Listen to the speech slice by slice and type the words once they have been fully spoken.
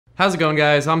How's it going,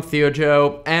 guys? I'm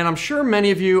TheoJoe, and I'm sure many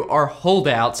of you are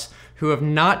holdouts who have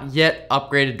not yet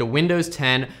upgraded to Windows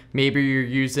 10. Maybe you're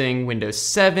using Windows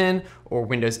 7 or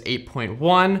Windows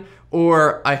 8.1,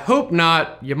 or I hope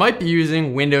not, you might be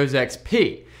using Windows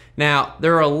XP. Now,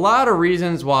 there are a lot of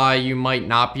reasons why you might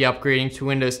not be upgrading to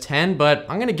Windows 10, but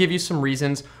I'm gonna give you some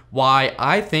reasons why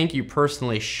I think you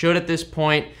personally should at this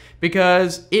point,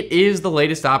 because it is the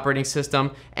latest operating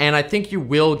system, and I think you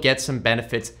will get some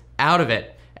benefits out of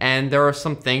it. And there are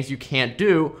some things you can't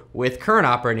do with current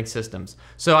operating systems.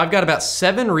 So I've got about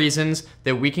 7 reasons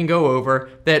that we can go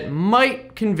over that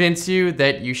might convince you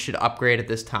that you should upgrade at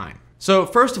this time. So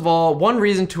first of all, one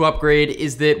reason to upgrade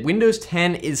is that Windows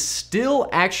 10 is still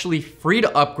actually free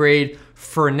to upgrade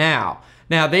for now.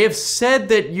 Now, they have said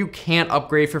that you can't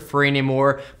upgrade for free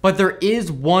anymore, but there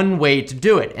is one way to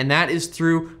do it, and that is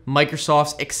through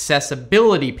Microsoft's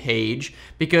accessibility page,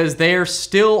 because they are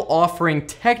still offering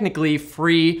technically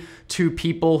free to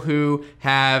people who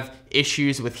have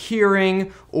issues with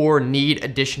hearing or need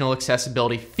additional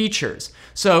accessibility features.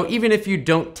 So even if you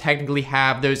don't technically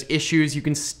have those issues, you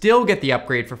can still get the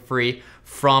upgrade for free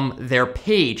from their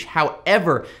page.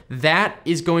 However, that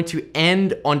is going to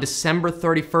end on December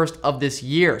 31st of this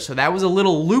year. So that was a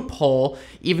little loophole.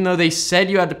 Even though they said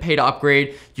you had to pay to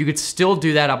upgrade, you could still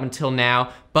do that up until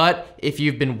now. But if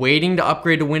you've been waiting to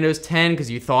upgrade to Windows 10 because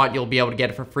you thought you'll be able to get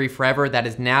it for free forever, that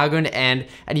is now going to end,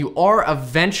 and you are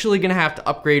eventually going to have to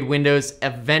upgrade Windows.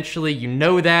 Eventually, you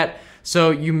know that.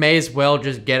 So you may as well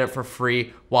just get it for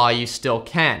free while you still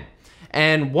can.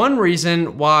 And one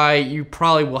reason why you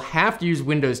probably will have to use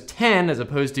Windows 10 as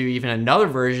opposed to even another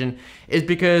version is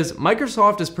because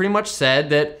Microsoft has pretty much said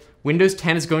that Windows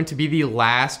 10 is going to be the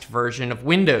last version of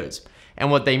Windows. And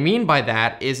what they mean by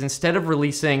that is instead of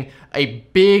releasing a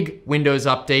big Windows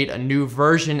update, a new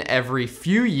version every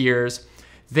few years,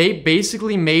 they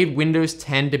basically made Windows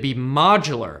 10 to be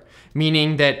modular,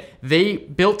 meaning that they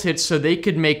built it so they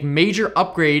could make major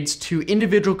upgrades to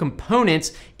individual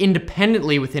components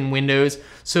independently within Windows,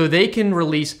 so they can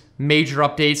release major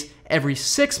updates every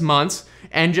 6 months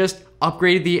and just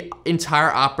upgrade the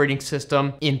entire operating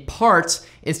system in parts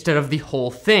instead of the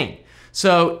whole thing.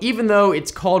 So even though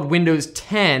it's called Windows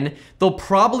 10, they'll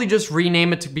probably just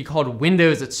rename it to be called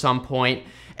Windows at some point,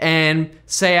 and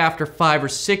say after 5 or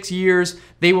 6 years,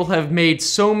 they will have made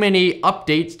so many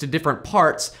updates to different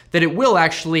parts that it will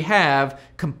actually have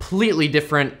completely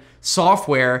different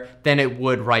software than it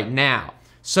would right now.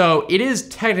 So it is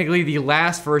technically the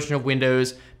last version of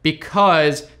Windows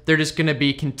because they're just gonna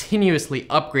be continuously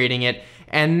upgrading it.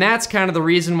 And that's kind of the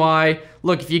reason why,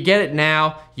 look, if you get it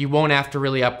now, you won't have to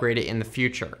really upgrade it in the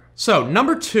future. So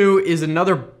number 2 is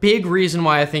another big reason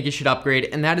why I think you should upgrade,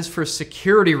 and that is for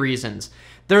security reasons.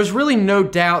 There's really no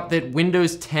doubt that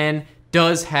Windows 10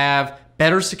 does have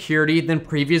better security than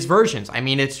previous versions. I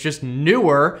mean, it's just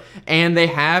newer, and they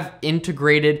have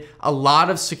integrated a lot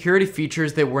of security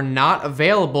features that were not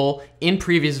available in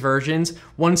previous versions.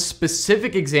 One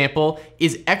specific example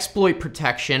is exploit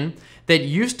protection that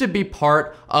used to be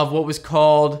part of what was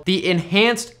called the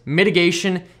Enhanced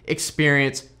Mitigation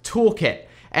Experience Toolkit.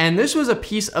 And this was a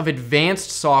piece of advanced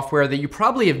software that you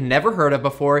probably have never heard of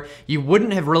before. You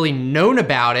wouldn't have really known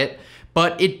about it,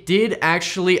 but it did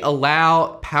actually allow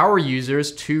power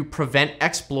users to prevent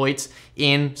exploits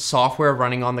in software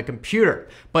running on the computer.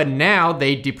 But now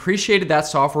they depreciated that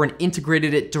software and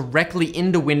integrated it directly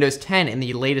into Windows 10 in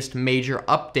the latest major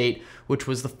update, which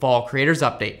was the Fall Creators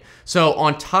Update. So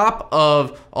on top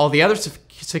of all the other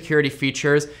security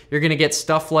features, you're gonna get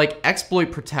stuff like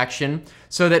exploit protection,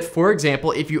 so that, for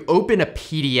example, if you open a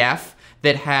PDF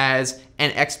that has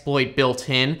an exploit built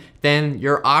in, then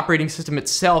your operating system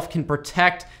itself can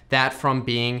protect that from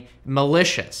being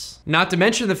malicious. Not to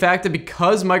mention the fact that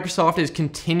because Microsoft is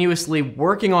continuously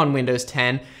working on Windows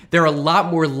 10, they're a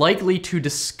lot more likely to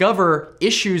discover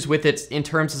issues with it in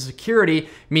terms of security,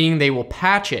 meaning they will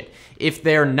patch it. If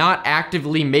they're not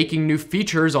actively making new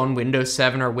features on Windows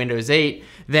 7 or Windows 8,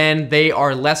 then they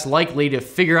are less likely to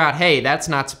figure out, hey, that's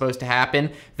not supposed to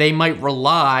happen. They might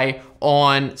rely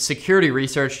on security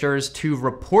researchers to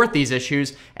report these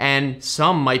issues, and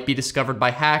some might be discovered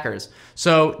by hackers.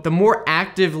 So the more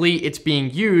actively it's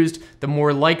being used, the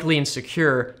more likely and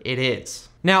secure it is.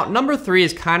 Now, number 3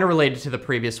 is kind of related to the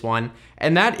previous one,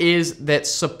 and that is that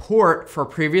support for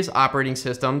previous operating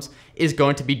systems is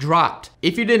going to be dropped.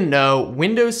 If you didn't know,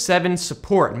 Windows 7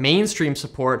 support, mainstream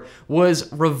support,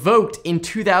 was revoked in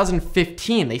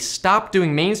 2015. They stopped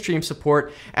doing mainstream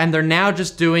support, and they're now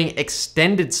just doing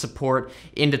extended support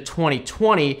into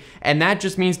 2020, and that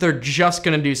just means they're just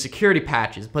gonna do security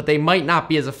patches, but they might not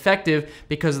be as effective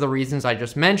because of the reasons I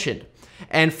just mentioned.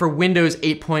 And for Windows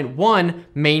 8.1,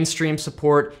 mainstream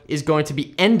support is going to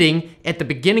be ending at the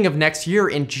beginning of next year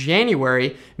in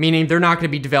January, meaning they're not going to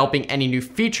be developing any new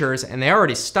features, and they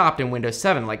already stopped in Windows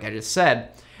 7, like I just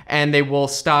said. And they will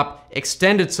stop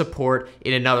extended support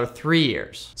in another 3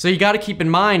 years. So you got to keep in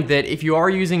mind that if you are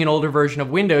using an older version of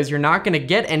Windows, you're not going to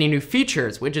get any new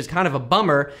features, which is kind of a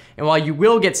bummer. And while you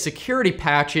will get security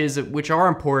patches, which are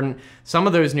important, some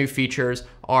of those new features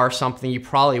are something you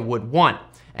probably would want.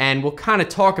 And we'll kind of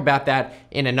talk about that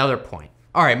in another point.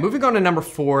 All right, moving on to number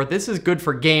 4, this is good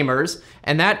for gamers,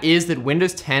 and that is that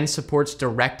Windows 10 supports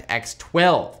DirectX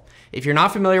 12. If you're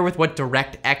not familiar with what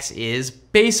DirectX is,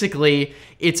 basically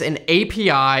it's an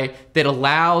API that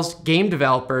allows game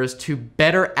developers to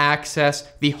better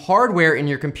access the hardware in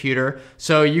your computer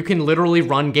so you can literally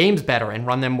run games better and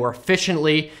run them more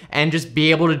efficiently and just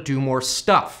be able to do more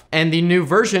stuff. And the new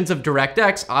versions of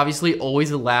DirectX obviously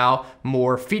always allow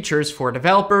more features for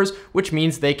developers, which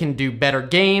means they can do better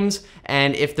games.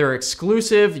 And if they're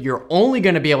exclusive, you're only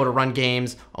going to be able to run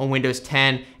games on Windows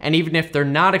 10. And even if they're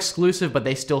not exclusive, but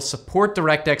they still support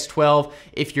DirectX 12,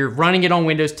 if you're running it on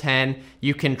Windows 10,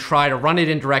 you can try to run it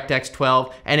in DirectX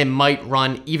 12, and it might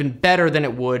run even better than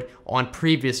it would on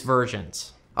previous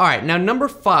versions. All right, now number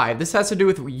 5, this has to do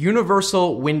with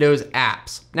universal Windows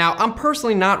apps. Now, I'm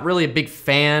personally not really a big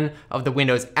fan of the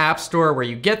Windows App Store where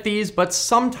you get these, but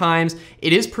sometimes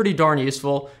it is pretty darn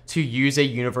useful to use a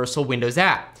universal Windows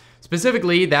app.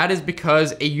 Specifically, that is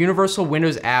because a universal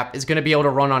Windows app is going to be able to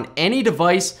run on any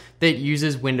device that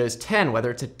uses Windows 10,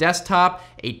 whether it's a desktop,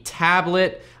 a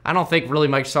tablet, I don't think really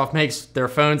Microsoft makes their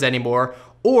phones anymore,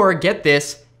 or get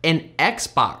this, an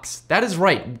Xbox. That is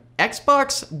right,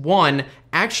 Xbox One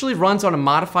actually runs on a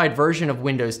modified version of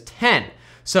Windows 10.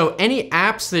 So any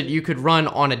apps that you could run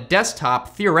on a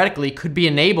desktop theoretically could be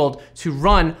enabled to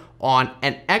run on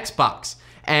an Xbox.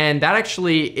 And that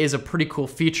actually is a pretty cool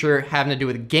feature having to do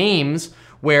with games,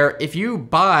 where if you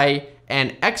buy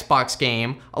an Xbox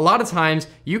game, a lot of times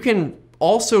you can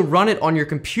also run it on your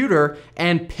computer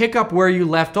and pick up where you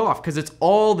left off because it's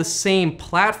all the same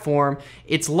platform.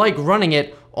 It's like running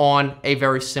it on a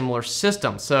very similar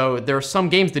system. So there are some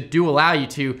games that do allow you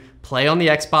to play on the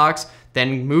Xbox,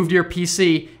 then move to your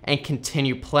PC and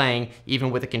continue playing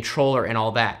even with a controller and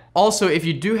all that. Also, if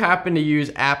you do happen to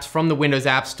use apps from the Windows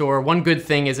App Store, one good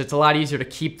thing is it's a lot easier to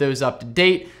keep those up to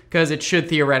date because it should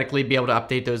theoretically be able to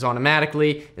update those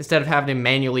automatically instead of having to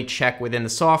manually check within the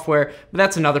software. But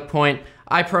that's another point.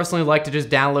 I personally like to just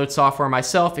download software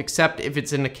myself, except if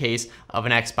it's in the case of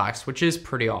an Xbox, which is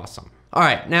pretty awesome. All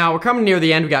right, now we're coming near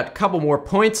the end. We got a couple more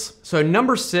points. So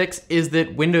number 6 is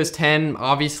that Windows 10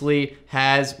 obviously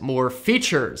has more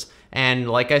features. And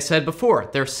like I said before,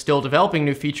 they're still developing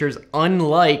new features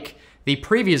unlike the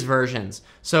previous versions.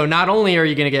 So not only are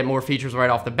you gonna get more features right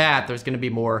off the bat, there's gonna be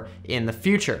more in the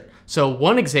future. So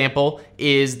one example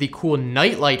is the cool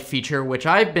Nightlight feature, which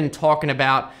I've been talking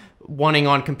about wanting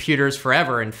on computers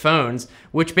forever and phones,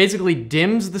 which basically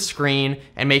dims the screen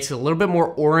and makes it a little bit more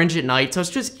orange at night. So it's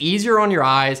just easier on your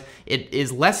eyes. It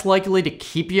is less likely to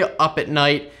keep you up at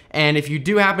night. And if you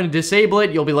do happen to disable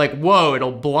it, you'll be like, whoa,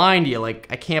 it'll blind you. Like,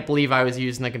 I can't believe I was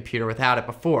using the computer without it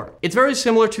before. It's very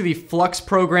similar to the Flux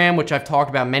program, which I've talked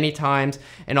about many times,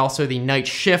 and also the Night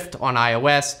Shift on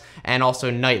iOS, and also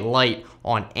Night Light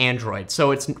on Android.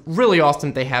 So it's really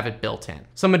awesome they have it built in.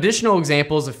 Some additional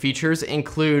examples of features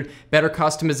include better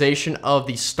customization of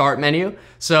the start menu.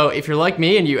 So if you're like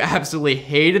me and you absolutely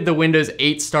hated the Windows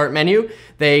 8 start menu,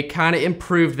 they kind of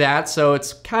improved that. So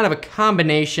it's kind of a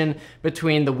combination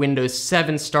between the Windows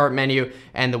 7 start menu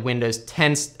and the Windows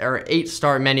 10 or 8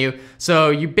 start menu.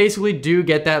 So you basically do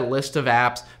get that list of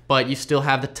apps, but you still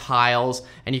have the tiles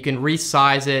and you can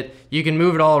resize it. You can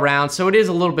move it all around. So it is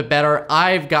a little bit better.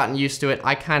 I've gotten used to it.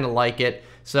 I kind of like it.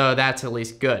 So that's at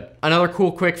least good. Another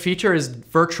cool quick feature is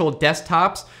virtual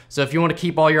desktops. So if you want to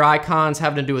keep all your icons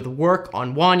having to do with work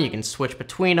on one, you can switch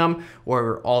between them,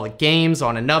 or all the games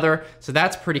on another. So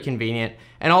that's pretty convenient.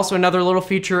 And also another little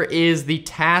feature is the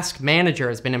task manager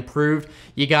has been improved.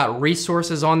 You got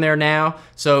resources on there now.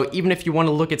 So even if you want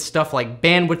to look at stuff like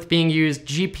bandwidth being used,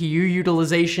 GPU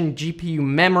utilization, GPU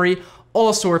memory,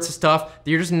 all sorts of stuff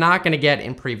that you're just not going to get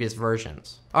in previous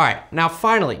versions. All right, now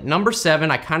finally, number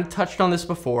 7, I kind of touched on this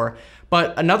before,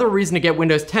 but another reason to get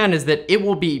Windows 10 is that it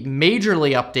will be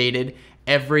majorly updated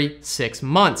every 6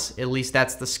 months. At least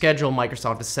that's the schedule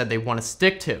Microsoft has said they want to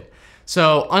stick to.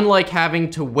 So unlike having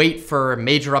to wait for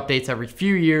major updates every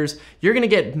few years, you're going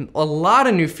to get a lot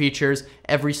of new features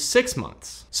every 6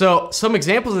 months. So some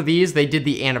examples of these, they did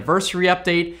the anniversary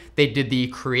update, they did the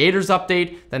creators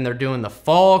update, then they're doing the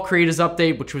fall creators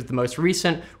update, which was the most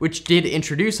recent, which did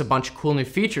introduce a bunch of cool new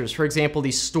features. For example,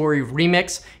 the story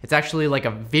remix, it's actually like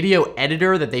a video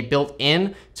editor that they built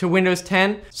in to Windows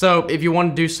 10. So if you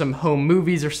want to do some home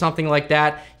movies or something like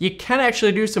that, you can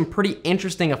actually do some pretty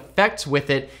interesting effects with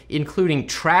it, including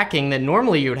tracking that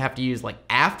normally you would have to use like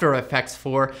After Effects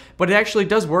for, but it actually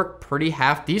does work pretty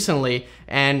half decently,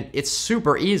 and it's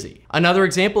super easy. Another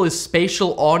example is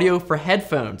spatial audio for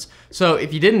headphones. So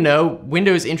if you didn't know,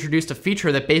 Windows introduced a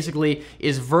feature that basically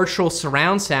is virtual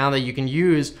surround sound that you can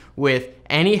use with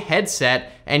any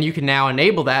headset, and you can now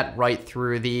enable that right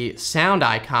through the sound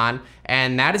icon,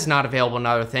 and that is not available in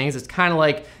other things. It's kind of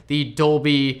like the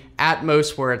Dolby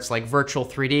Atmos where it's like virtual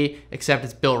 3D, except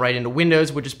it's built right into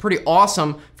Windows, which is pretty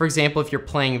awesome, for example, if you're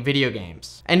playing video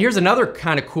games. And here's another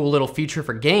kind of cool little feature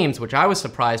for games, which I was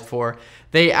surprised for.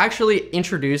 They actually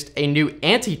introduced a new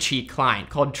anti-cheat client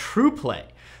called TruePlay.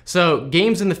 So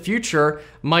games in the future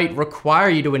might require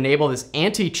you to enable this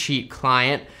anti-cheat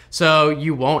client so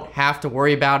you won't have to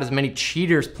worry about as many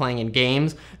cheaters playing in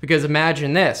games, because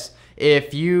imagine this.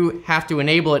 If you have to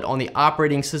enable it on the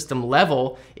operating system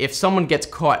level, if someone gets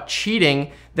caught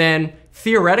cheating, then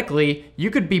theoretically,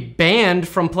 you could be banned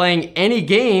from playing any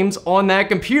games on that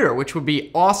computer, which would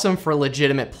be awesome for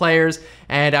legitimate players.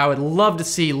 And I would love to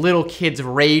see little kids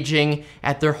raging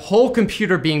at their whole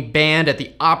computer being banned at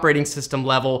the operating system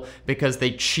level because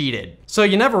they cheated. So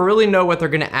you never really know what they're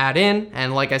gonna add in.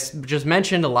 And like I just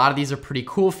mentioned, a lot of these are pretty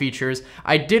cool features.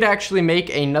 I did actually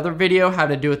make another video how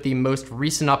to do with the most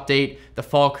recent update, the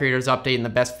fall creators update, and the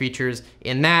best features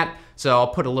in that. So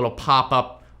I'll put a little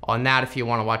pop-up on that if you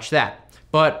wanna watch that.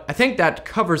 But I think that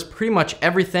covers pretty much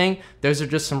everything. Those are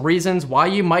just some reasons why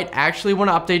you might actually want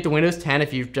to update to Windows 10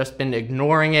 if you've just been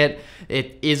ignoring it.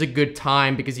 It is a good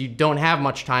time because you don't have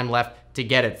much time left to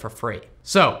get it for free.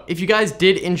 So if you guys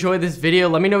did enjoy this video,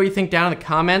 let me know what you think down in the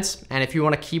comments. And if you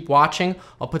want to keep watching,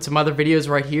 I'll put some other videos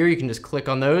right here. You can just click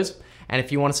on those. And if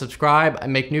you want to subscribe, I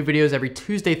make new videos every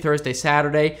Tuesday, Thursday,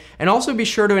 Saturday. And also be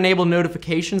sure to enable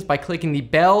notifications by clicking the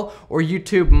bell, or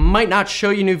YouTube might not show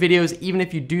you new videos even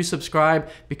if you do subscribe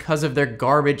because of their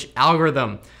garbage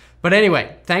algorithm. But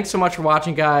anyway, thanks so much for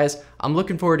watching, guys. I'm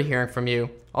looking forward to hearing from you.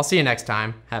 I'll see you next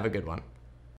time. Have a good one.